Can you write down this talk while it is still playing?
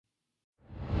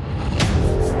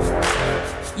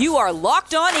You are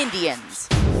Locked On Indians,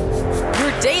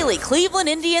 your daily Cleveland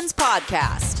Indians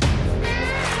podcast.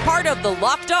 Part of the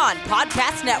Locked On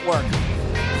Podcast Network,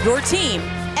 your team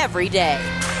every day.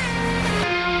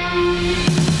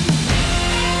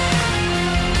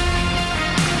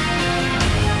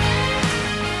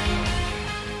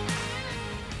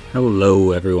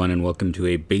 Hello, everyone, and welcome to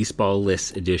a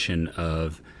baseball-less edition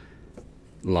of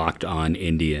Locked On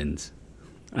Indians.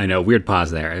 I know, weird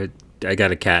pause there. I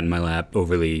got a cat in my lap,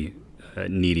 overly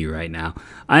needy right now.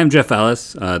 I am Jeff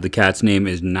Ellis. The cat's name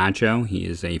is Nacho. He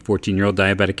is a 14-year-old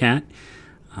diabetic cat.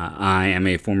 I am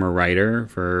a former writer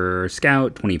for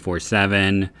Scout,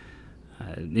 24/7,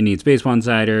 Indians Baseball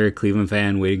Insider, Cleveland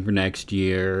Fan, waiting for next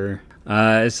year.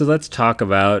 So let's talk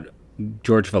about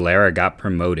George Valera got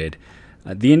promoted.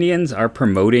 The Indians are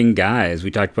promoting guys. We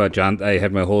talked about I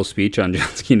had my whole speech on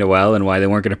Johnsky Noel and why they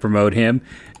weren't going to promote him.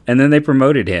 And then they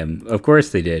promoted him. Of course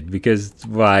they did, because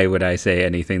why would I say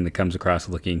anything that comes across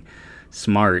looking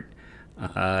smart?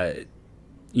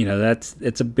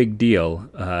 It's a big deal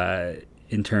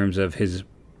in terms of his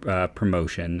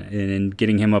promotion. And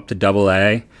getting him up to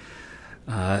Double-A,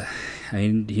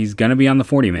 he's going to be on the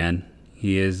 40-man.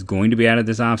 He is going to be out of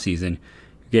this offseason.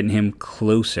 Getting him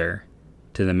closer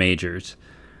to the majors.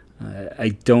 I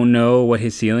don't know what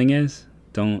his ceiling is.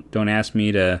 Don't ask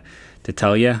me to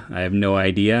tell you. I have no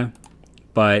idea.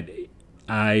 But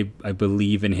I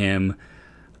believe in him.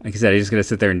 Like I said, I just got to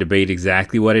sit there and debate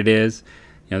exactly what it is.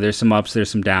 You know, there's some ups, there's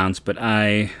some downs, but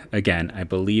I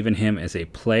believe in him as a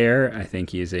player. I think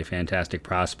he is a fantastic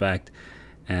prospect,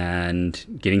 and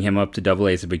getting him up to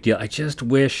Double-A is a big deal. I just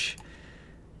wish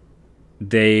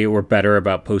they were better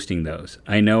about posting those.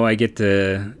 I know I get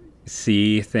to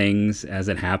see things as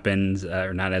it happens,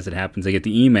 or not as it happens. I get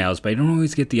the emails, but I don't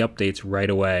always get the updates right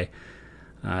away.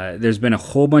 There's been a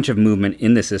whole bunch of movement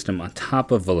in the system on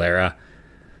top of Valera.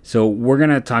 So we're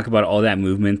going to talk about all that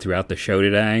movement throughout the show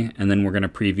today, and then we're going to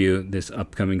preview this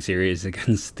upcoming series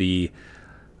against the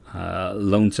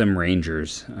Lonesome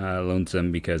Rangers.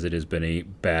 Lonesome because it has been a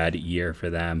bad year for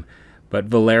them. But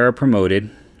Valera promoted.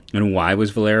 And why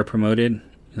was Valera promoted?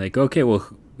 Like, okay, well,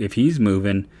 if he's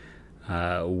moving,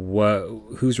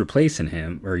 who's replacing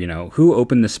him? Or, who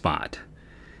opened the spot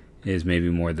is maybe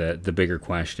more the bigger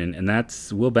question. And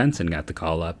that's Will Benson got the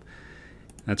call up.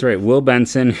 That's right, Will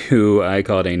Benson, who I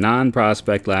called a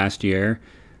non-prospect last year.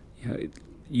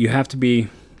 You have to be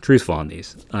truthful on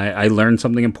these. I learned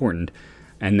something important,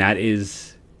 and that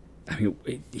is,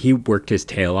 he worked his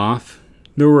tail off.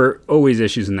 There were always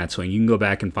issues in that swing. You can go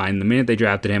back and find the minute they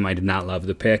drafted him, I did not love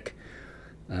the pick.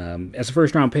 As a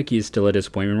first-round pick, he is still a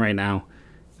disappointment right now.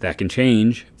 That can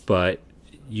change, but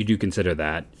you do consider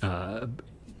that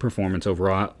performance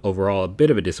overall a bit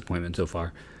of a disappointment so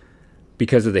far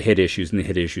because of the hit issues, and the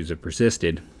hit issues have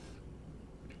persisted.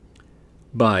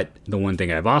 But the one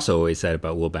thing I've also always said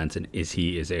about Will Benson is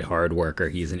he is a hard worker.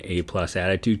 He's an A-plus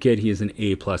attitude kid. He is an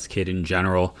A-plus kid in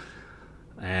general.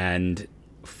 And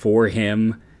for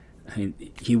him,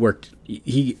 he worked.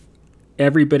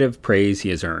 Every bit of praise he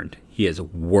has earned. He has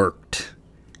worked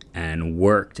and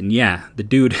worked. And yeah, the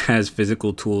dude has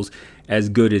physical tools as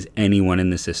good as anyone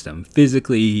in the system.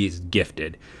 Physically, he's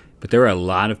gifted. But there are a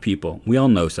lot of people. We all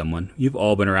know someone. You've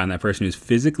all been around that person who's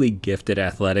physically gifted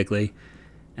athletically,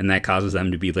 and that causes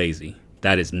them to be lazy.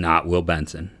 That is not Will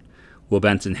Benson. Will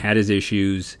Benson had his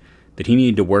issues that he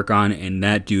needed to work on, and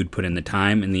that dude put in the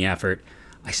time and the effort.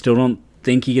 I still don't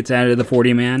think he gets added to the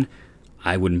 40-man.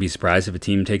 I wouldn't be surprised if a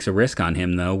team takes a risk on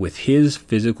him, though, with his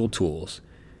physical tools,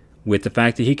 with the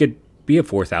fact that he could be a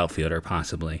fourth outfielder,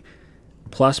 possibly,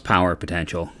 plus power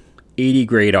potential, 80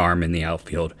 grade arm in the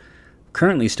outfield,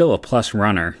 currently still a plus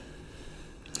runner,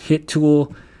 hit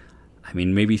tool,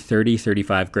 maybe 30,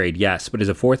 35 grade, yes, but as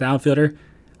a fourth outfielder,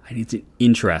 it's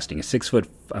interesting.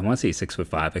 I want to say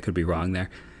 6'5", I could be wrong there.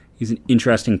 He's an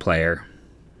interesting player.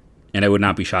 And I would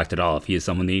not be shocked at all if he is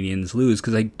someone the Indians lose,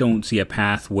 because I don't see a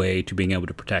pathway to being able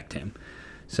to protect him.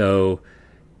 So,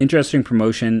 interesting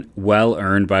promotion, well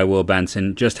earned by Will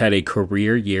Benson. Just had a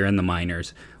career year in the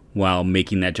minors while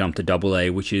making that jump to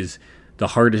Double-A, which is the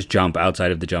hardest jump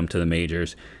outside of the jump to the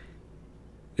majors.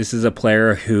 This is a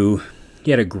player who,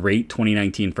 he had a great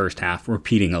 2019 first half,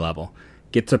 repeating a level.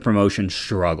 Gets a promotion,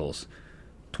 struggles.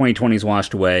 2020's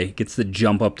washed away, gets the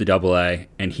jump up to Double-A,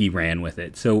 and he ran with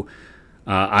it. So,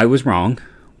 I was wrong.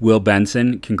 Will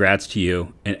Benson, congrats to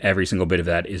you, and every single bit of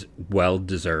that is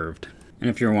well-deserved. And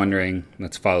if you're wondering,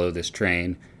 let's follow this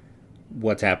train,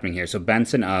 what's happening here? So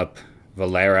Benson up,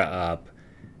 Valera up,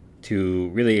 two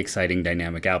really exciting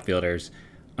dynamic outfielders.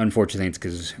 Unfortunately, it's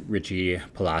because Richie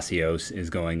Palacios is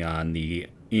going on the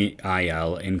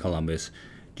IL in Columbus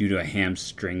due to a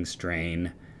hamstring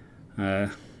strain.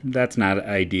 That's not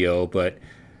ideal, but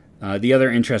the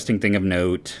other interesting thing of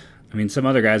note, I mean, some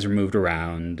other guys were moved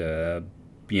around.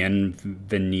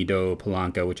 Bienvenido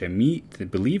Polanco, which I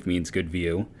believe means good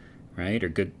view, right? Or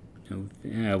good,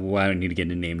 well, I don't need to get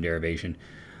into name derivation.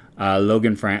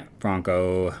 Logan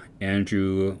Franco,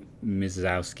 Andrew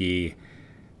Mizowski,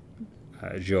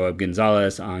 Joab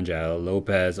Gonzalez, Angel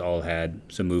Lopez all had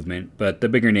some movement. But the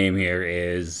bigger name here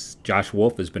is Josh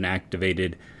Wolf has been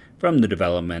activated from the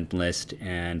development list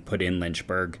and put in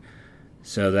Lynchburg.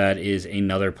 So that is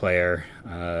another player,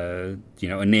 a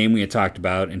name we had talked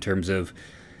about in terms of,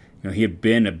 he had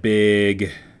been a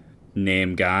big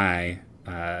name guy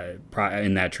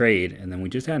in that trade, and then we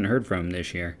just hadn't heard from him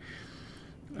this year.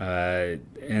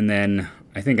 And then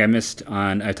I think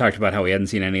I talked about how we hadn't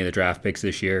seen any of the draft picks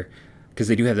this year because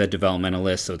they do have that developmental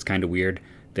list, so it's kind of weird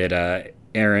that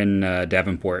Aaron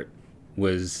Davenport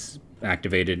was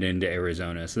activated into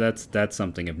Arizona. So that's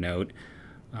something of note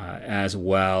as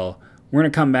well. We're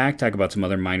going to come back, talk about some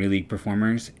other minor league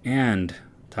performers, and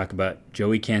talk about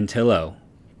Joey Cantillo.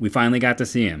 We finally got to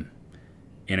see him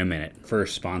in a minute.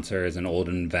 First sponsor is an old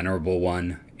and venerable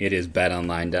one. It is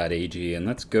betonline.ag, and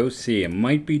let's go see. It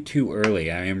might be too early.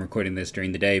 I am recording this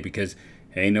during the day because,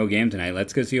 hey, no game tonight.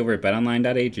 Let's go see over at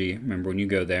betonline.ag. Remember, when you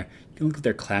go there, you can look at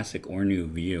their classic or new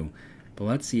view. But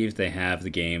let's see if they have the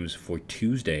games for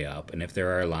Tuesday up and if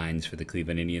there are lines for the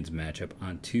Cleveland Indians matchup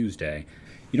on Tuesday.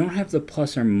 You don't have the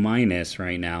plus or minus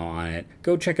right now on it.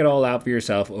 Go check it all out for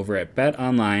yourself over at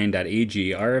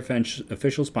betonline.ag, our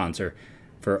official sponsor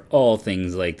for all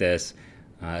things like this.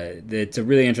 It's a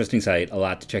really interesting site, a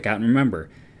lot to check out. And remember,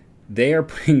 they are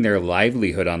putting their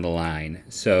livelihood on the line.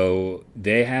 So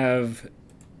they have,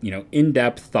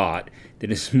 in-depth thought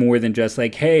that is more than just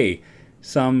like, hey,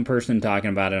 some person talking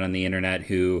about it on the internet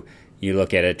who you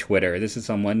look at Twitter. This is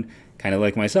someone kind of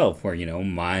like myself where,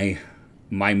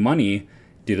 my money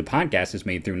due to the podcast is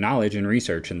made through knowledge and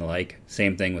research and the like.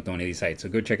 Same thing with one of these sites. So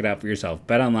go check it out for yourself.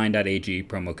 BetOnline.ag,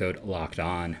 promo code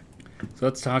LOCKEDON. So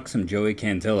let's talk some Joey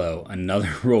Cantillo,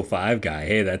 another Rule 5 guy.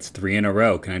 Hey, that's 3 in a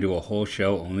row. Can I do a whole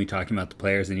show only talking about the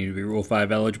players that need to be Rule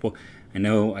 5 eligible? I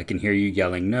know I can hear you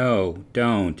yelling, no,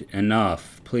 don't,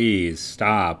 enough, please,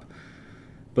 stop.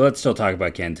 But let's still talk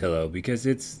about Cantillo because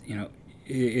it's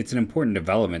an important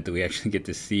development that we actually get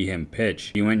to see him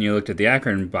pitch. You went and you looked at the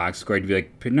Akron box score, you'd be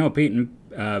like, no,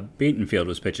 Batenfield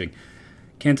was pitching.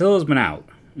 Cantillo's been out.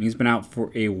 He's been out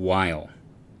for a while.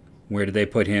 Where did they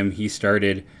put him? He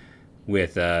started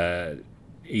with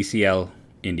ACL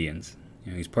Indians.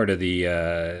 He's part of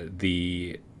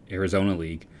the Arizona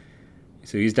League.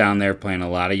 So he's down there playing a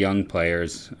lot of young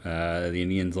players. The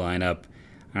Indians lineup,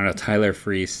 I don't know, Tyler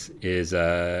Freese is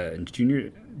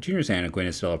Junior Santaquin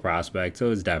is still a prospect.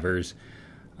 So is Devers.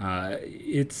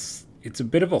 It's a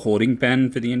bit of a holding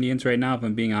pen for the Indians right now, if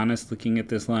I'm being honest, looking at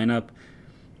this lineup.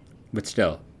 But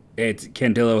still,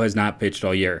 Cantillo has not pitched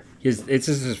all year. This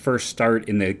is his first start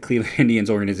in the Cleveland Indians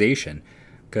organization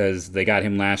because they got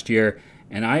him last year.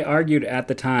 And I argued at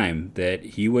the time that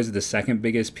he was the second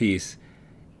biggest piece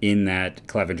in that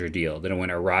Clevenger deal. Then it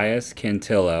went Arias,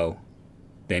 Cantillo,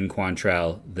 then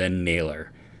Quantrill, then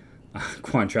Naylor.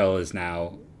 Quantrill has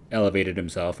now elevated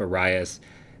himself. Arias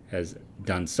has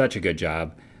done such a good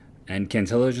job. And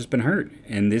Cantillo's just been hurt.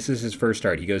 And this is his first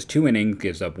start. He goes 2 innings,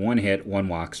 gives up 1 hit, 1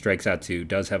 walk, strikes out 2,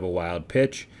 does have a wild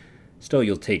pitch. Still,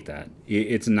 you'll take that.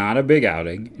 It's not a big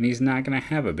outing, and he's not going to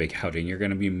have a big outing. You're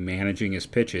going to be managing his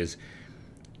pitches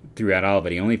throughout all of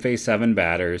it. He only faced 7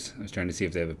 batters. I was trying to see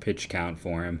if they have a pitch count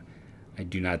for him. I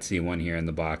do not see one here in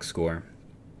the box score.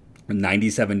 A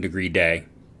 97-degree day.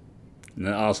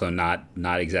 Also not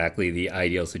exactly the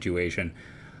ideal situation.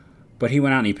 But he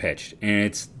went out and he pitched. And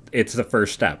it's the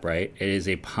first step, right? It is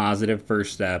a positive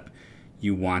first step.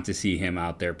 You want to see him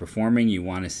out there performing. You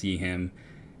want to see him,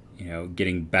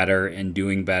 getting better and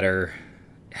doing better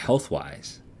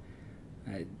health-wise.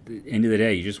 At the end of the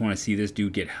day, you just want to see this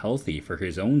dude get healthy for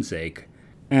his own sake.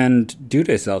 And due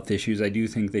to his health issues, I do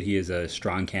think that he is a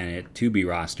strong candidate to be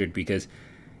rostered because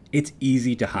it's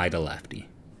easy to hide a lefty.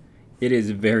 It is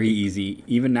very easy,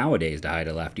 even nowadays, to hide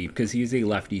a lefty because he's a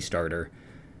lefty starter.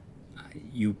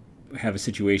 You have a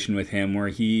situation with him where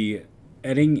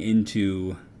heading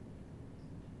into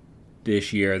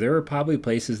this year, there were probably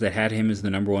places that had him as the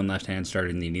number 1 left-hand starter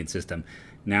in the Indian system.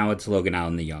 Now it's Logan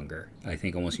Allen the Younger, I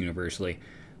think almost universally.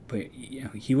 But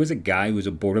he was a guy who was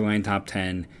a borderline top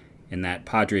 10 in that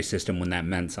Padres system when that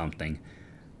meant something.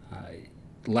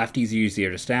 Lefties are easier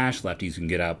to stash. Lefties can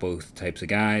get out both types of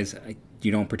guys.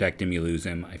 You don't protect him, you lose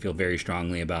him. I feel very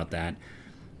strongly about that.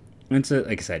 And so,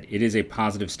 like I said, it is a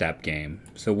positive step game.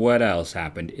 So what else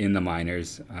happened in the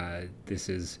minors? This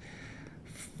is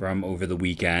from over the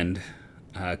weekend.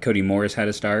 Cody Morris had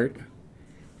a start.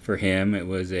 For him, it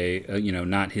was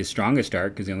not his strongest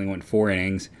start because he only went 4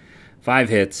 innings, 5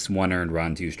 hits, 1 earned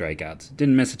run, 2 strikeouts.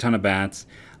 Didn't miss a ton of bats.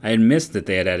 I had missed that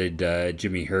they had added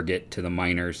Jimmy Herget to the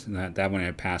minors. That one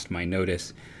had passed my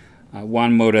notice.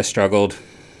 Juan Mota struggled.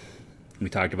 We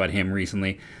talked about him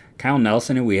recently. Kyle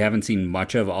Nelson, who we haven't seen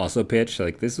much of, also pitched.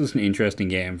 This was an interesting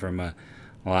game from a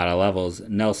lot of levels.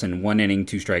 Nelson, 1 inning,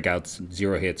 2 strikeouts,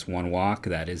 0 hits, 1 walk.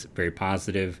 That is very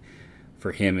positive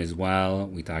for him as well.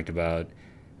 We talked about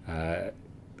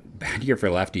bad year for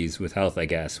lefties with health, I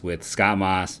guess, with Scott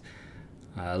Moss,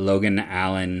 Logan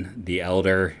Allen, the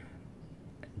elder,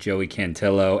 Joey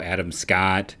Cantillo, Adam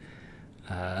Scott.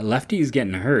 Lefties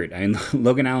getting hurt. I mean,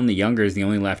 Logan Allen the younger is the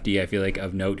only lefty I feel like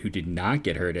of note who did not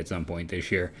get hurt at some point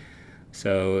this year.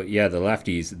 So, yeah, the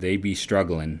lefties, they be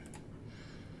struggling.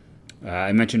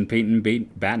 I mentioned Peyton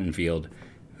Battenfield,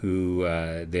 who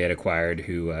they had acquired,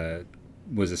 who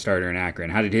was a starter in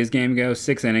Akron. How did his game go?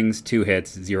 6 innings, 2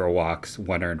 hits, 0 walks,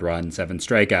 1 earned run, 7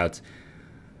 strikeouts.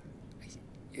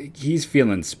 He's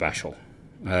feeling special.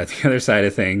 The other side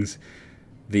of things,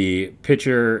 the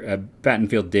pitcher,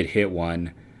 Battenfield did hit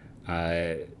one.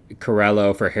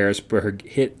 Corello for Harrisburg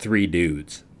hit 3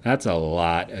 dudes. That's a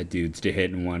lot of dudes to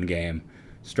hit in one game.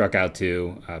 Struck out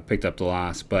 2, picked up the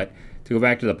loss. But to go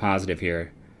back to the positive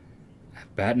here,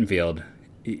 Battenfield,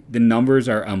 the numbers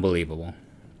are unbelievable.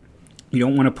 You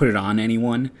don't want to put it on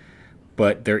anyone,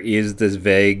 but there is this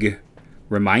vague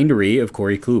remindery of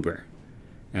Corey Kluber.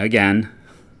 Now again,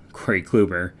 Corey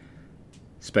Kluber,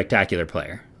 spectacular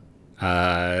player.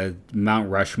 Mount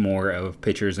Rushmore of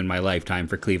pitchers in my lifetime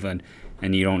for Cleveland,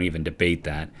 and you don't even debate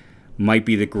that. Might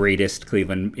be the greatest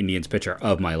Cleveland Indians pitcher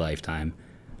of my lifetime.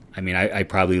 I mean, I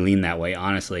probably lean that way,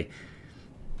 honestly.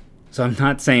 So I'm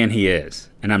not saying he is,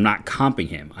 and I'm not comping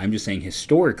him. I'm just saying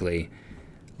historically,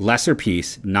 lesser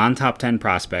piece, non-top 10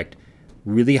 prospect,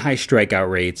 really high strikeout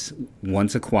rates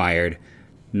once acquired,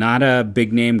 not a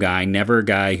big-name guy, never a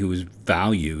guy who was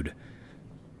valued.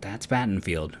 That's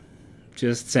Battenfield.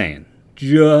 Just saying.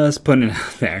 Just putting it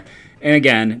out there. And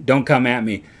again, don't come at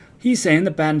me. He's saying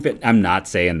that Battenfield... I'm not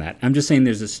saying that. I'm just saying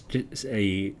there's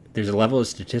a level of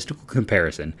statistical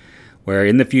comparison where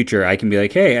in the future I can be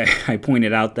like, hey, I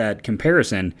pointed out that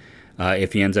comparison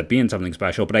if he ends up being something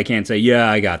special, but I can't say,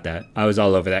 yeah, I got that. I was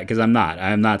all over that, because I'm not.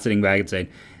 I'm not sitting back and saying,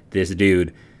 this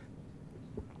dude.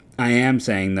 I am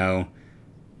saying, though,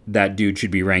 that dude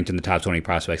should be ranked in the top 20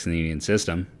 prospects in the Indian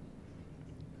system.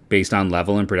 Based on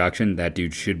level and production, that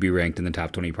dude should be ranked in the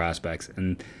top 20 prospects.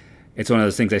 And it's one of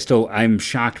those things I'm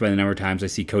shocked by the number of times I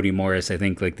see Cody Morris. I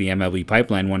think the MLB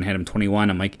pipeline one had him 21.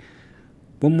 I'm like,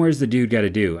 what more has the dude got to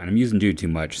do? And I'm using dude too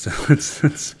much, so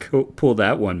let's go pull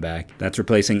that one back. That's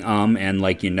replacing and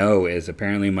like is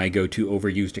apparently my go-to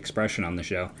overused expression on the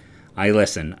show. I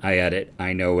listen, I edit,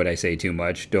 I know what I say too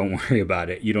much. Don't worry about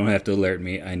it. You don't have to alert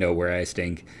me. I know where I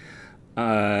stink.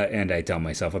 And I tell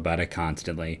myself about it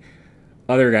constantly.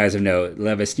 Other guys of note,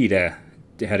 Levestida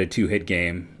had a 2-hit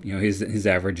game. His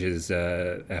average is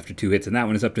after 2 hits, and that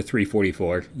one is up to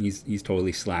 344. He's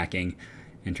totally slacking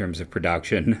in terms of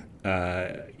production.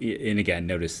 And again,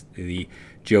 notice the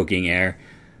joking air.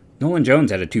 Nolan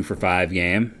Jones had a 2-for-5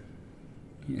 game.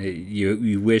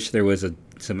 You wish there was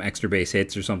some extra base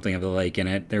hits or something of the like in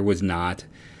it. There was not.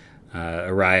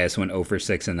 Arias went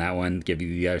 0-for-6 in that one. Give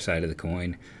you the other side of the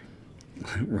coin.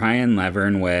 Ryan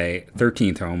Laverne-Way,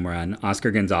 13th home run.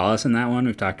 Oscar Gonzalez in that one,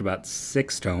 we've talked about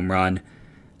 6th home run.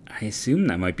 I assume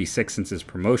that might be 6 since his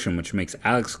promotion, which makes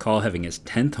Alex Call having his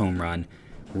 10th home run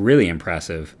really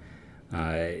impressive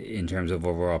in terms of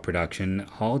overall production.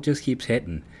 Hall just keeps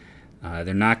hitting.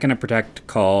 They're not going to protect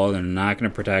Call. They're not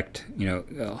going to protect,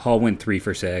 Hall went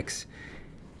 3-for-6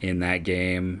 in that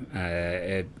game.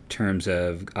 In terms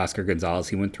of Oscar Gonzalez,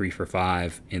 he went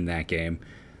 3-for-5 in that game.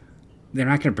 They're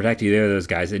not going to protect either of those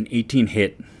guys. An 18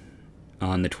 hit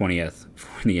on the 20th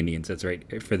for the Indians. That's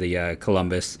right, for the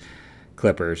Columbus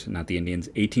Clippers, not the Indians.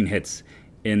 18 hits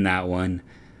in that one.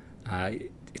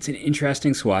 It's an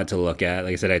interesting squad to look at.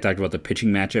 Like I said, I talked about the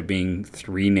pitching matchup being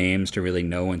 3 names to really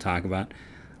know and talk about.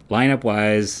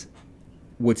 Lineup-wise,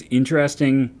 what's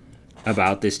interesting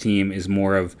about this team is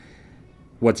more of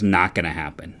what's not going to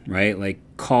happen, right?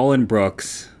 Call and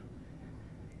Brooks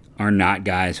are not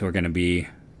guys who are going to be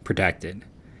protected.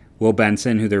 Will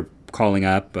Benson, who they're calling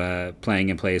up, playing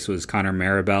in place was Connor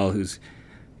Maribel, who's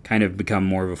kind of become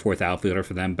more of a 4th outfielder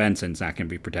for them. Benson's not going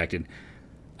to be protected.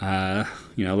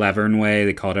 Laverne-Way,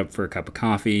 they called up for a cup of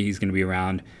coffee. He's going to be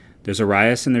around. There's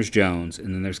Arias and there's Jones,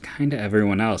 and then there's kind of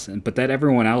everyone else. But that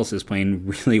everyone else is playing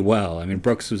really well. I mean,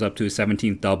 Brooks was up to his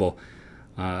 17th double.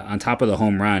 On top of the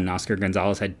home run, Oscar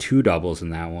Gonzalez had 2 doubles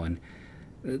in that one.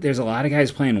 There's a lot of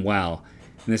guys playing well.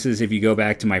 And this is if you go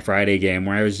back to my Friday game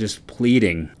where I was just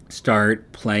pleading,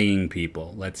 start playing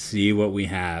people. Let's see what we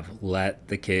have. Let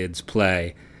the kids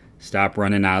play. Stop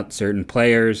running out certain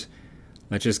players.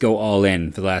 Let's just go all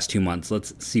in for the last 2 months.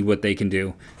 Let's see what they can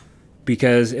do.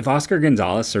 Because if Oscar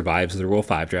Gonzalez survives the Rule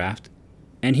 5 draft,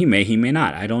 and he may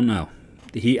not, I don't know.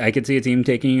 I could see a team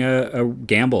taking a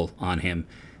gamble on him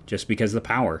just because of the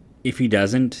power. If he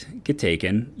doesn't get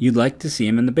taken, you'd like to see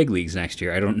him in the big leagues next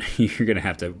year. I don't. You're going to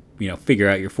have to, figure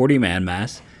out your 40-man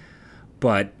mass.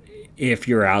 But if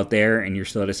you're out there and you're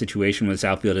still at a situation with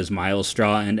Southfield as Miles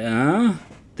Straw and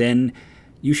then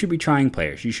you should be trying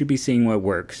players. You should be seeing what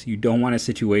works. You don't want a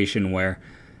situation where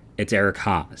it's Eric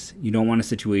Haas. You don't want a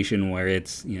situation where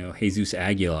it's, Jesus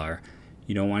Aguilar.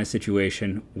 You don't want a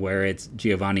situation where it's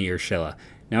Giovanni Urshela.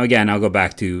 Now, again, I'll go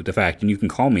back to the fact, and you can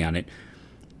call me on it,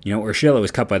 Urshela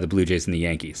was cut by the Blue Jays and the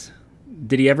Yankees.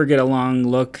 Did he ever get a long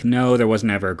look? No, there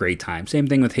wasn't ever a great time. Same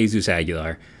thing with Jesus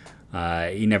Aguilar.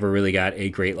 He never really got a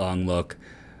great long look.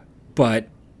 But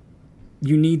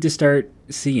you need to start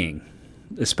seeing,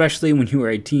 especially when you are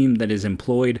a team that has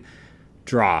employed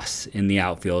dross in the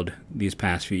outfield these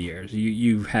past few years.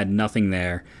 You've had nothing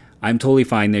there. I'm totally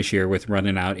fine this year with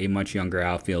running out a much younger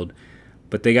outfield,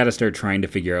 but they got to start trying to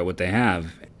figure out what they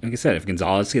have. Like I said, if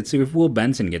Gonzalez gets through, if Will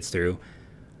Benson gets through,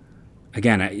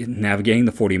 again, navigating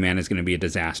the 40-man is going to be a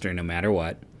disaster no matter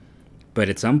what. But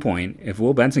at some point, if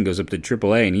Will Benson goes up to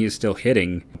AAA and he is still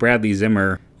hitting, Bradley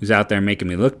Zimmer, who's out there making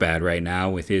me look bad right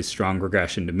now with his strong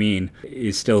regression to mean,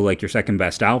 is still like your second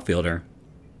best outfielder,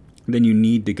 then you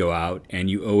need to go out and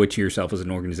you owe it to yourself as an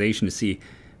organization to see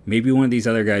maybe one of these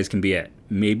other guys can be it.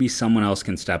 Maybe someone else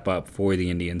can step up for the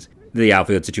Indians. The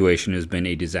outfield situation has been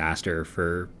a disaster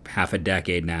for half a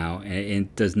decade now, and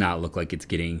it does not look like it's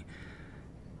getting...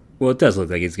 Well, it does look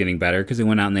like it's getting better because they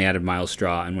went out and they added Miles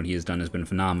Straw, and what he has done has been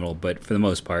phenomenal. But for the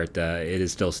most part, it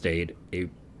has still stayed a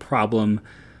problem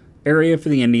area for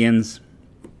the Indians.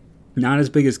 Not as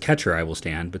big as catcher, I will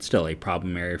stand, but still a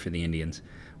problem area for the Indians.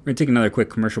 We're going to take another quick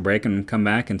commercial break and come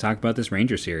back and talk about this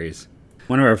Ranger series.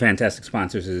 One of our fantastic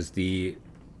sponsors is the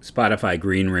Spotify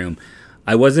Green Room.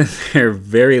 I wasn't there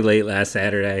very late last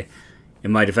Saturday.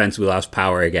 In my defense, we lost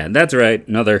power again. That's right,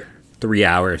 another 3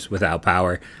 hours without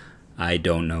power. I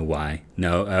don't know why.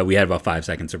 No, we had about 5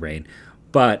 seconds of rain.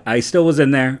 But I still was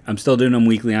in there. I'm still doing them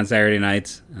weekly on Saturday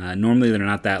nights. Normally they're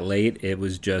not that late. It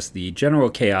was just the general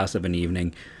chaos of an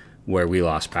evening where we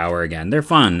lost power again. They're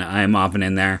fun. I'm often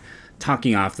in there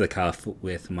talking off the cuff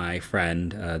with my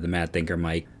friend, the Mad Thinker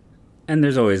Mike. And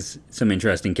there's always some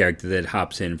interesting character that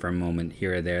hops in for a moment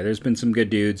here or there. There's been some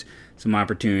good dudes, some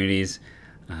opportunities.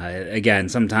 Again,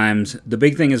 sometimes the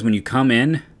big thing is when you come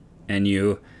in and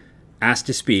you ask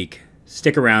to speak,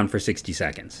 stick around for 60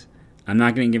 seconds. I'm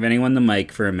not going to give anyone the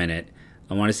mic for a minute.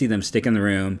 I want to see them stick in the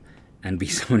room and be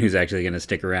someone who's actually going to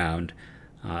stick around.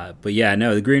 But yeah,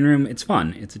 no, the Green Room, it's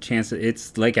fun. It's a chance.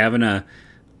 It's like having a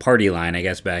party line, I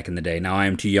guess, back in the day. Now I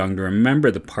am too young to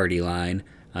remember the party line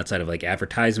outside of like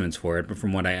advertisements for it. But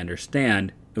from what I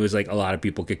understand, it was like a lot of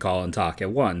people could call and talk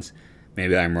at once.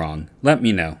 Maybe I'm wrong. Let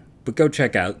me know. But go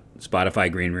check out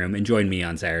Spotify Green Room and join me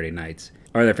on Saturday nights.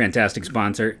 Our other fantastic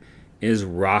sponsor is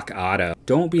Rock Auto.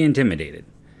 Don't be intimidated.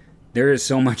 There is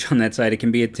so much on that site it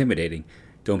can be intimidating.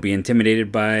 Don't be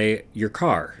intimidated by your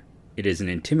car. It is an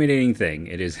intimidating thing.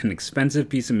 It is an expensive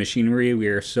piece of machinery we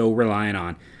are so reliant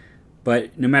on.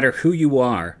 But no matter who you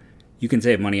are, you can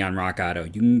save money on Rock Auto.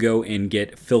 You can go and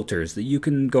get filters that you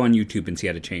can go on YouTube and see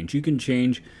how to change. You can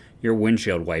change your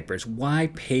windshield wipers.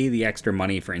 Why pay the extra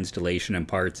money for installation and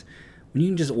parts when you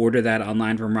can just order that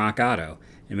online from Rock Auto?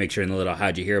 And make sure in the little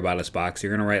 "How'd you hear about us" box,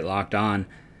 you're going to write Locked On.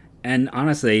 And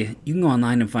honestly, you can go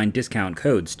online and find discount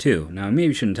codes too. Now, I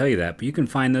maybe shouldn't tell you that, but you can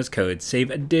find those codes,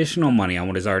 save additional money on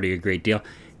what is already a great deal,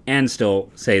 and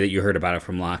still say that you heard about it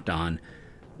from Locked On.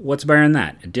 What's better than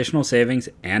that? Additional savings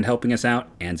and helping us out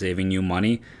and saving you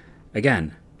money.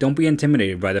 Again, don't be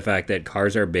intimidated by the fact that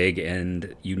cars are big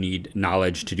and you need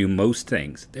knowledge to do most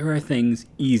things. There are things,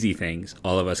 easy things,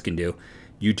 all of us can do.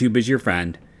 YouTube is your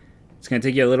friend. It's going to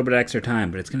take you a little bit of extra time,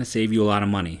 but it's going to save you a lot of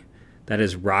money. That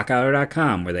is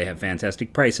rockauto.com, where they have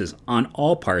fantastic prices on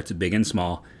all parts, big and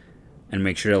small. And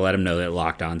make sure to let them know that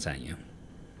Locked On sent you.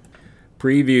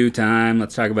 Preview time.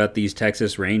 Let's talk about these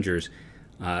Texas Rangers.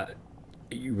 Are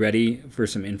you ready for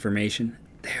some information?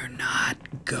 They're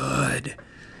not good.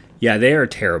 Yeah, they are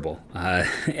terrible.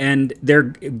 And they're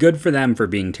good for them for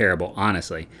being terrible,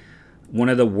 honestly. One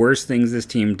of the worst things this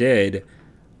team did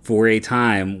for a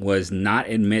time was not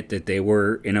admit that they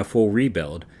were in a full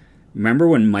rebuild. Remember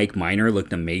when Mike Minor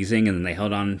looked amazing and then they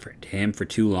held on to him for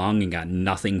too long and got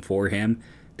nothing for him?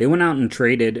 They went out and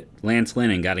traded Lance Lynn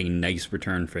and got a nice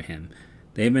return for him.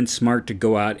 They've been smart to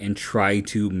go out and try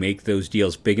to make those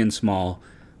deals big and small,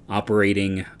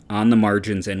 operating on the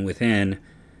margins and within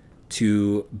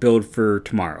to build for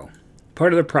tomorrow.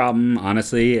 Part of the problem,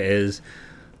 honestly, is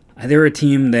they're a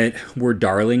team that were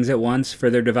darlings at once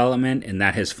for their development, and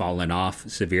that has fallen off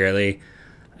severely.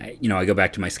 I go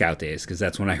back to my scout days because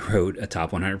that's when I wrote a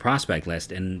top 100 prospect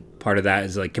list, and part of that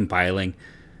is like compiling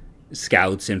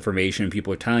scouts information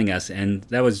people are telling us, and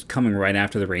that was coming right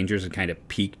after the Rangers had kind of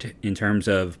peaked in terms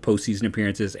of postseason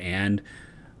appearances and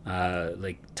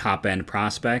like top end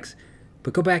prospects.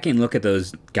 But go back and look at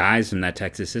those guys from that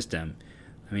Texas system.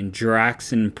 I mean,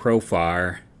 Jackson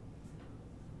Profar,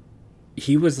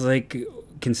 he was like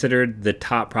considered the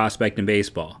top prospect in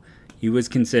baseball. He was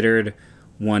considered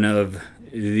one of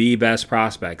the best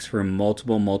prospects for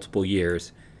multiple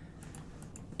years.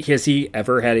 Has he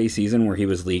ever had a season where he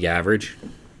was league average?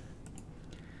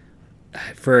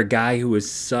 For a guy who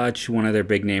was such one of their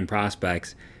big name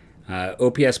prospects,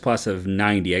 OPS plus of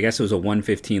 90. I guess it was a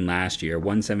 115 last year,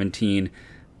 117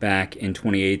 back in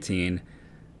 2018.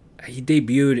 He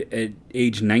debuted at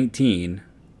age 19,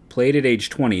 played at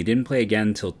age 20, didn't play again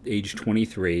until age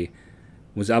 23,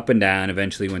 was up and down,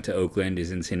 eventually went to Oakland,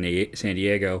 is in San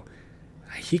Diego.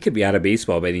 He could be out of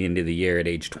baseball by the end of the year at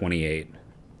age 28.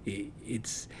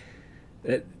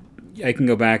 I can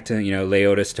go back to,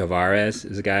 Leotis Tavares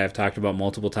is a guy I've talked about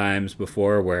multiple times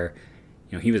before where,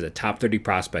 he was a top 30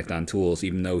 prospect on tools,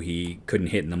 even though he couldn't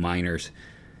hit in the minors.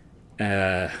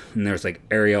 And there's like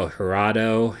Ariel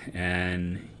Hirado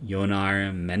and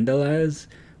Yonar Mendelez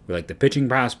were like the pitching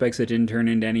prospects that didn't turn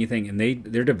into anything. And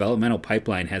their developmental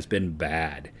pipeline has been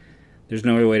bad. There's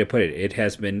no other way to put it. It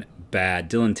has been bad.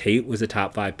 Dylan Tate was a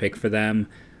top 5 pick for them.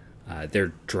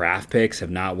 Their draft picks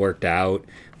have not worked out.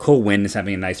 Cole Winn is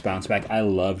having a nice bounce back. I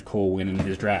loved Cole Winn in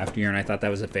his draft year, and I thought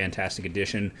that was a fantastic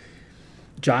addition.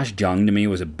 Josh Jung, to me,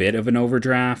 was a bit of an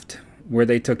overdraft where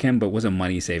they took him, but was a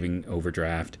money-saving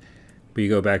overdraft. But you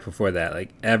go back before that,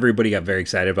 like everybody got very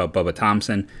excited about Bubba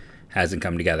Thompson. Hasn't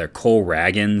come together. Cole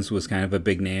Raggins was kind of a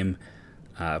big name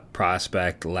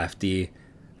prospect, lefty.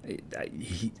 I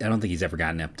don't think he's ever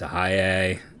gotten up to high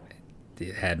A.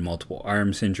 He had multiple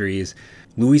arm injuries.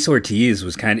 Luis Ortiz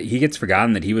was he gets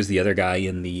forgotten that he was the other guy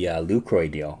in the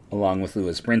Lucroy deal, along with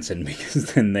Lewis Brinson,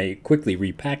 because then they quickly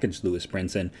repackaged Lewis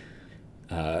Brinson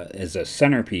as a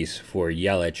centerpiece for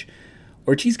Yelich.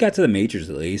 Ortiz got to the majors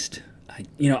at least.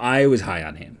 I was high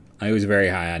on him. I was very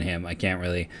high on him. I can't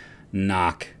really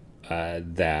knock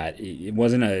that. It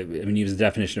wasn't he was the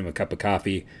definition of a cup of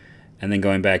coffee. And then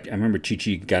going back, I remember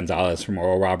Chichi Gonzalez from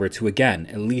Oral Roberts, who again,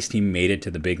 at least he made it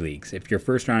to the big leagues. If your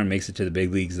first round makes it to the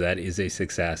big leagues, that is a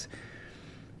success.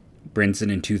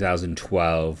 Brinson in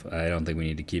 2012, I don't think we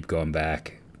need to keep going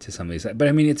back to some of these. But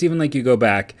it's even like you go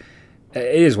back, it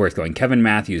is worth going. Kevin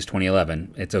Matthews,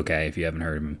 2011, it's okay if you haven't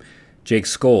heard of him. Jake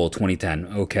Skoll, 2010,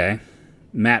 okay.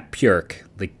 Matt Purk,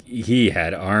 he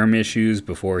had arm issues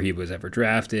before he was ever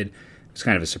drafted. It was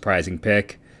kind of a surprising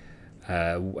pick.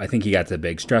 I think he got the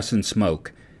bigs. Justin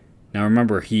Smoke. Now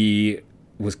remember, he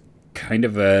was kind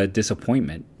of a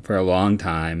disappointment for a long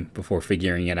time before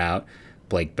figuring it out.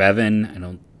 Blake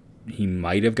Bevan, he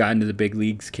might have gotten to the big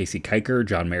leagues. Casey Kiker,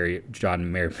 John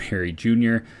Mary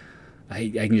Jr. I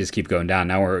can just keep going down.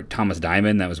 Now we're Thomas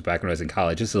Diamond. That was back when I was in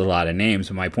college. This is a lot of names,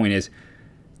 but my point is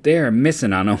they are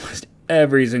missing on almost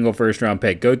every single first round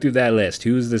pick. Go through that list.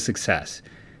 Who's the success?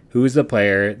 Who's the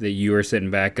player that you are sitting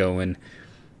back going,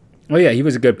 oh yeah, he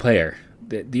was a good player?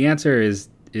 The answer is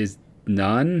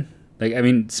none.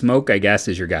 Smoke, I guess,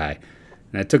 is your guy.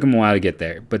 And it took him a while to get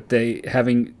there. But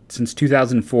since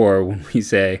 2004, when we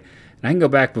say, and I can go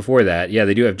back before that, yeah,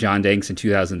 they do have John Danks in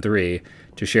 2003,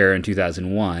 Teixeira in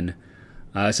 2001.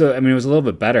 So, it was a little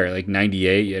bit better.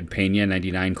 98, you had Pena,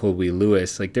 99, Colby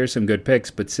Lewis. There's some good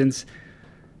picks. But since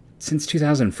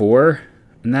 2004,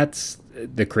 and that's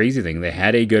the crazy thing, they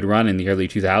had a good run in the early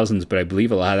 2000s, but I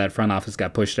believe a lot of that front office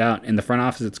got pushed out. And the front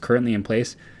office that's currently in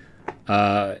place,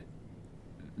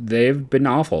 they've been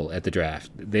awful at the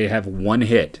draft. They have one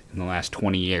hit in the last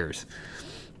 20 years.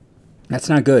 That's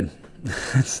not good.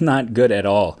 That's not good at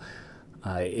all.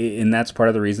 And that's part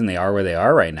of the reason they are where they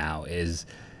are right now is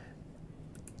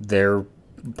their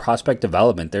prospect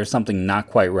development. There's something not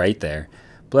quite right there.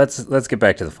 But let's get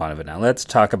back to the fun of it now. Let's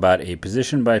talk about a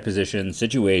position-by-position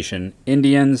situation.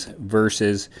 Indians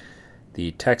versus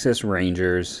the Texas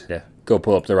Rangers. Yeah, go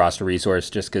pull up the roster resource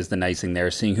just because the nice thing there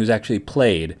is seeing who's actually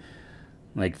played.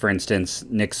 For instance,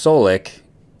 Nick Solik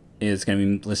is going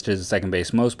to be listed as a second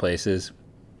base most places.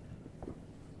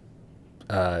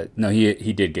 No,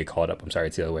 he did get called up. I'm sorry,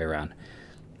 it's the other way around.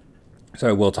 So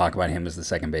I will talk about him as the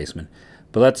second baseman.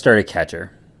 But let's start at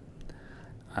catcher.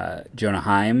 Jonah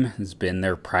Heim has been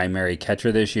their primary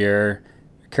catcher this year,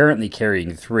 currently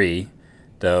carrying 3,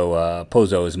 though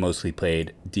Pozo has mostly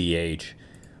played DH.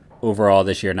 Overall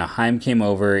this year, now Heim came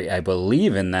over, I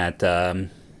believe, in that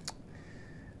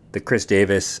the Chris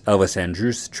Davis, Elvis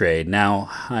Andrus trade. Now,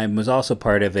 Heim was also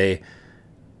part of a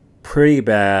pretty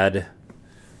bad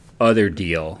other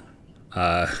deal.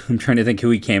 I'm trying to think who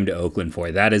he came to Oakland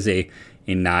for. That is a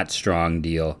not strong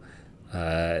deal.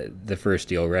 The first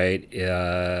deal, right?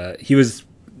 He was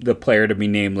the player to be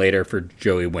named later for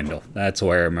Joey Wendell. That's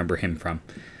where I remember him from.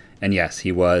 And yes,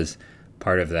 he was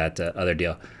part of that other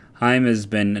deal. Heim has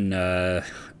been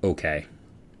okay.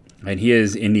 And he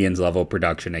is Indians level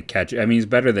production at catch. I mean, he's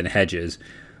better than Hedges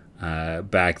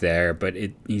back there, but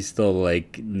he's still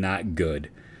like not good.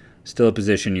 Still a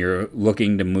position you're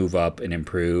looking to move up and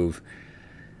improve.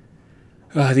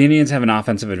 The Indians have an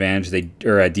offensive advantage,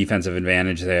 or a defensive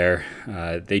advantage there.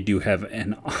 They do have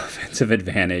an offensive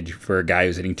advantage for a guy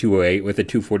who's hitting 208 with a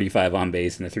 245 on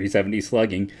base and a 370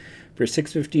 slugging for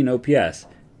 615 OPS.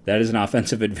 That is an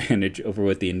offensive advantage over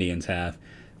what the Indians have.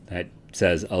 That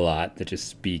says a lot. That just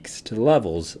speaks to the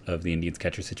levels of the Indians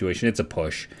catcher situation. It's a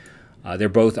push. They're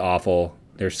both awful.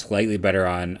 They're slightly better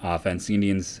on offense. The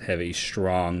Indians have a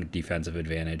strong defensive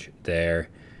advantage there.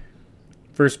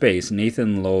 First base,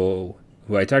 Nathan Lowe,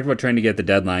 who I talked about trying to get the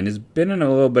deadline, has been in a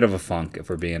little bit of a funk, if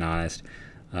we're being honest.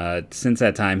 Since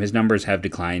that time, his numbers have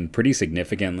declined pretty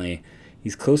significantly.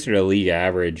 He's closer to league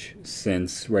average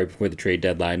since right before the trade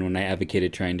deadline when I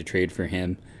advocated trying to trade for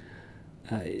him.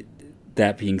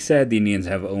 That being said, the Indians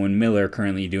have Owen Miller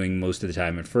currently doing most of the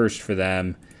time at first for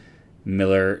them.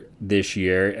 Miller this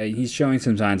year, he's showing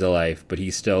some signs of life, but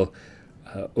he's still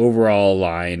overall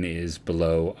line is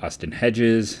below Austin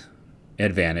Hedges.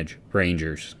 Advantage,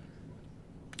 Rangers.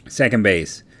 Second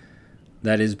base,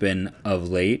 that has been of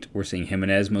late. We're seeing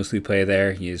Jimenez mostly play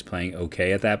there. He is playing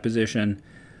okay at that position.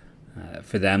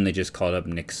 For them, they just called up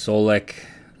Nick Solik.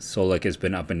 Solik has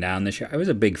been up and down this year. I was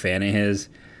a big fan of his.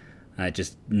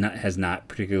 Has not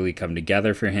particularly come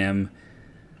together for him.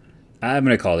 I'm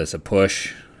going to call this a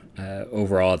push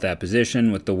overall at that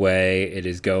position with the way it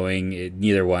is going.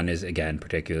 Neither one is, again,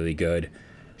 particularly good.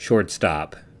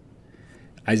 Shortstop,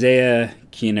 Isaiah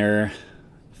Kiner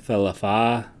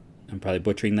Falefa. I'm probably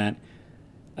butchering that.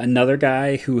 Another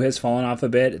guy who has fallen off a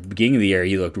bit. At the beginning of the year,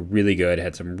 he looked really good,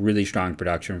 had some really strong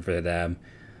production for them.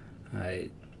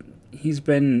 He's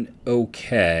been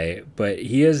okay, but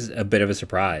he is a bit of a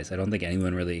surprise. I don't think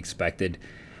anyone really expected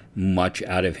much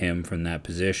out of him from that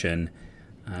position.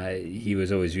 He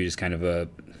was always viewed as kind of a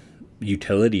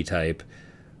utility type.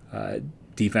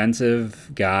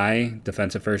 Defensive guy,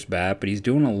 defensive first bat, but he's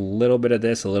doing a little bit of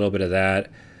this, a little bit of that.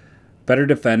 Better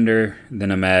defender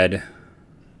than Ahmed.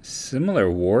 Similar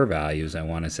WAR values, I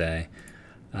want to say.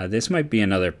 This might be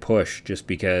another push just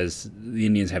because the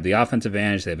Indians have the offensive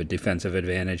advantage, they have a defensive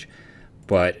advantage,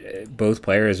 but both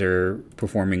players are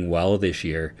performing well this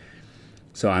year.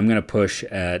 So I'm going to push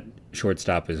at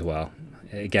shortstop as well.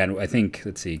 Again, I think,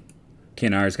 let's see,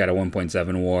 Kinar's got a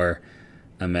 1.7 WAR.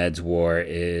 Ahmed's WAR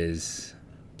is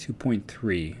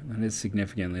 2.3. That is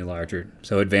significantly larger.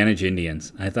 So advantage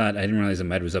Indians. I didn't realize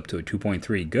Ahmed was up to a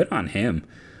 2.3. Good on him.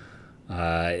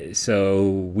 So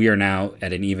we are now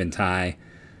at an even tie.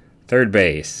 Third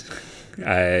base.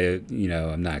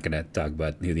 I'm not going to talk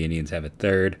about who the Indians have at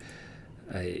third.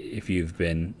 If you've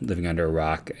been living under a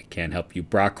rock, I can't help you.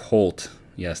 Brock Holt.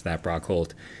 Yes, that Brock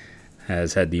Holt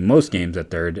has had the most games at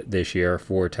third this year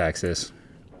for Texas.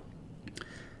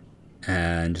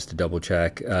 And just to double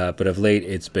check, but of late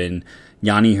it's been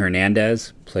Yanni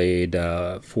Hernandez, played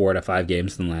 4 out of 5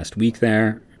 games in the last week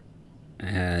there.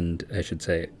 And I should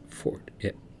say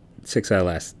 6 out of the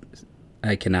last,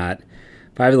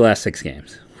 5 of the last 6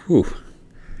 games. Whew.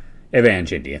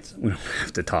 Advantage Indians. We don't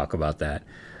have to talk about that.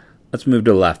 Let's move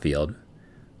to left field.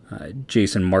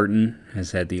 Jason Martin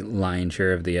has had the lion's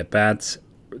share of the at-bats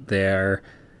there.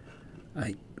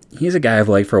 He's a guy I've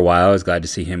liked for a while. I was glad to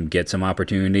see him get some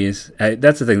opportunities.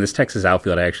 That's the thing. This Texas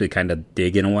outfield I actually kind of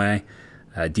dig in a way.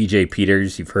 DJ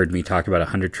Peters, you've heard me talk about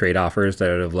 100 trade offers that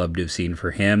I would have loved to have seen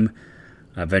for him.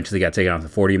 Eventually got taken off the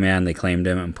 40-man. They claimed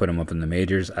him and put him up in the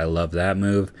majors. I love that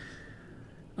move.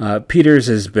 Martin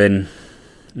has been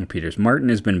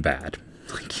bad.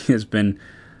 He has been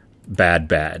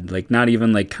bad. Not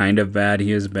even kind of bad.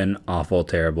 He has been awful,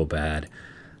 terrible bad.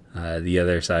 The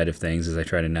other side of things as I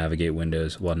try to navigate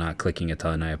Windows while not clicking a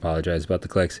ton. I apologize about the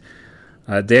clicks.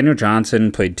 Daniel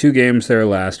Johnson played 2 games there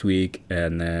last week,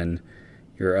 and then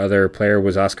your other player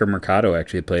was Oscar Mercado,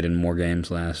 actually played in more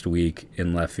games last week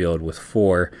in left field with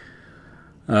 4.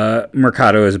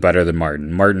 Mercado is better than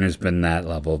Martin. Martin has been that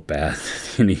level of bad.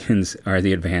 The Indians are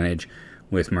the advantage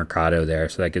with Mercado there,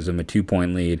 so that gives them a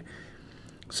 2-point lead.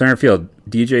 Center field,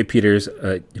 DJ Peters,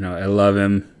 I love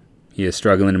him. He is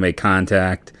struggling to make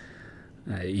contact.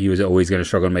 He was always going to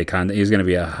struggle to make contact. He's going to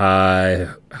be a high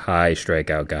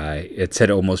strikeout guy. It's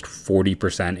at almost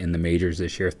 40% in the majors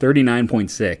this year,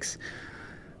 39.6.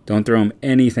 Don't throw him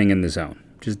anything in the zone.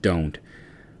 Just don't.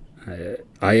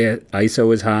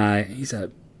 ISO is high. He's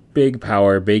a big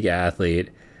power, big athlete.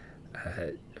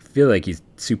 I feel like he's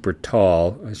super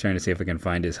tall. I was trying to see if I can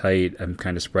find his height. I'm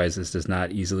kind of surprised this does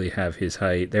not easily have his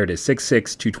height. There it is,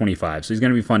 6'6", 225. So he's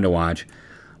going to be fun to watch.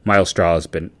 Miles Straw has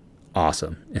been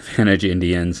awesome. Advantage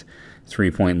Indians,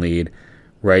 3-point lead.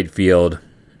 Right field.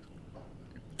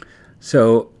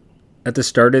 So at the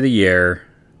start of the year,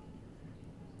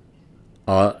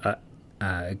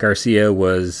 Garcia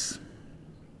was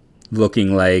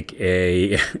looking like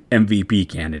a MVP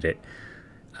candidate.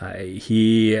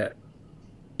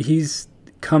 He's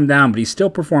come down, but he's still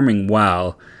performing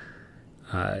well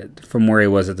from where he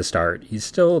was at the start. He's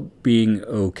still being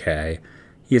okay.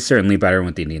 He is certainly better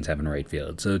with the Indians having right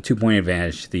field. So 2-point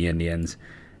advantage to the Indians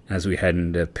as we head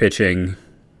into pitching.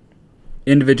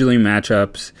 Individual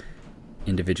matchups.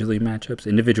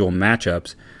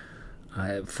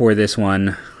 For this one,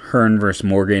 Hearn versus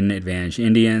Morgan, advantage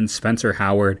Indians. Spencer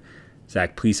Howard,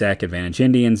 Zach Plesac, advantage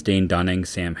Indians. Dane Dunning,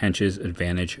 Sam Henches,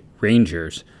 advantage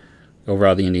Rangers.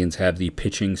 Overall, the Indians have the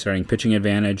starting pitching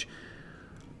advantage.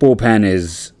 Bullpen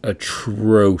is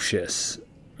atrocious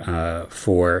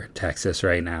for Texas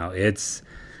right now. There's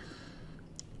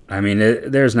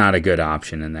not a good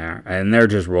option in there. And they're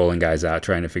just rolling guys out,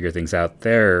 trying to figure things out.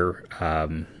 Their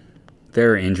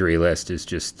injury list is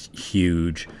just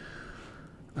huge.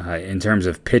 In terms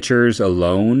of pitchers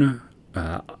alone,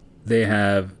 they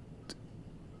have,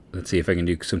 let's see if I can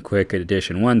do some quick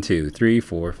addition. 1, 2, 3,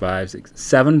 4, 5, 6,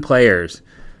 7 players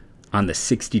on the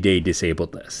 60-day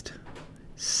disabled list.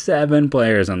 7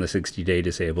 players on the 60-day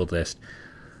disabled list.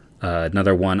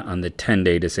 Another one on the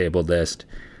 10-day disabled list.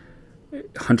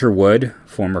 Hunter Wood,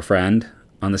 former friend,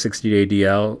 on the 60-day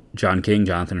DL. John King,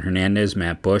 Jonathan Hernandez,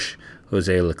 Matt Bush,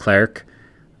 Jose Leclerc.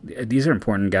 These are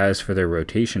important guys for their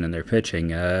rotation and their pitching.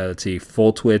 Let's see,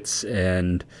 Foltwitz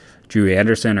and Drew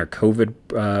Anderson are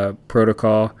COVID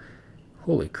protocol.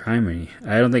 Holy criminy.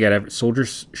 I don't think I'd ever...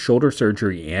 Shoulder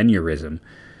surgery aneurysm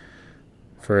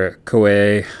for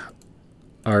Koei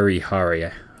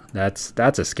Arihara. That's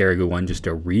a scary good one just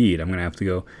to read. I'm going to have to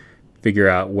go figure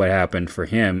out what happened for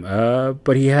him.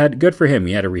 But good for him.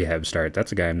 He had a rehab start.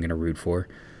 That's a guy I'm going to root for.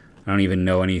 I don't even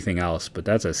know anything else, but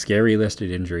that's a scary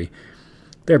listed injury.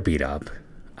 They're beat up.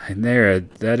 And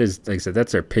that is, like I said,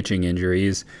 that's their pitching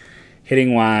injuries.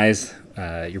 Hitting wise,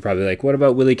 you're probably like, what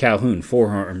about Willie Calhoun?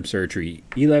 Forearm surgery.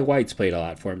 Eli White's played a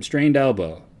lot for him. Strained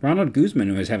elbow. Ronald Guzman,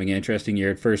 who is having an interesting year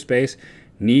at first base.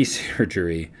 Knee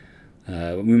surgery.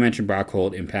 We mentioned Brock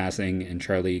Holt in passing, and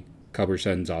Charlie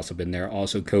Culberson's also been there.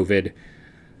 Also COVID.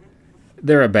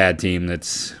 They're a bad team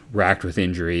that's racked with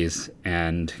injuries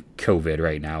and COVID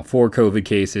right now. 4 COVID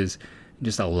cases.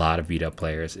 Just a lot of beat-up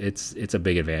players. It's a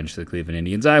big advantage to the Cleveland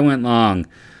Indians. I went long.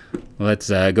 Let's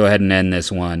go ahead and end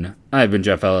this one. I've been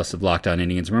Jeff Ellis of Locked On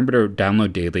Indians. Remember to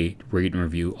download daily, rate and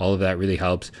review. All of that really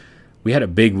helps. We had a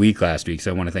big week last week,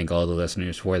 so I want to thank all the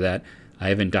listeners for that. I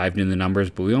haven't dived into the numbers,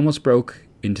 but we almost broke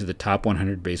into the top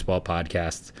 100 baseball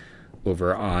podcasts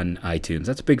over on iTunes.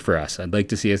 That's big for us. I'd like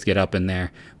to see us get up in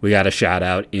there. We got a shout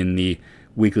out in the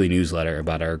weekly newsletter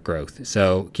about our growth.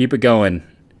 So keep it going.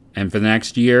 And for the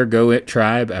next year, go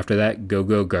Tribe. After that,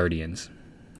 go Guardians.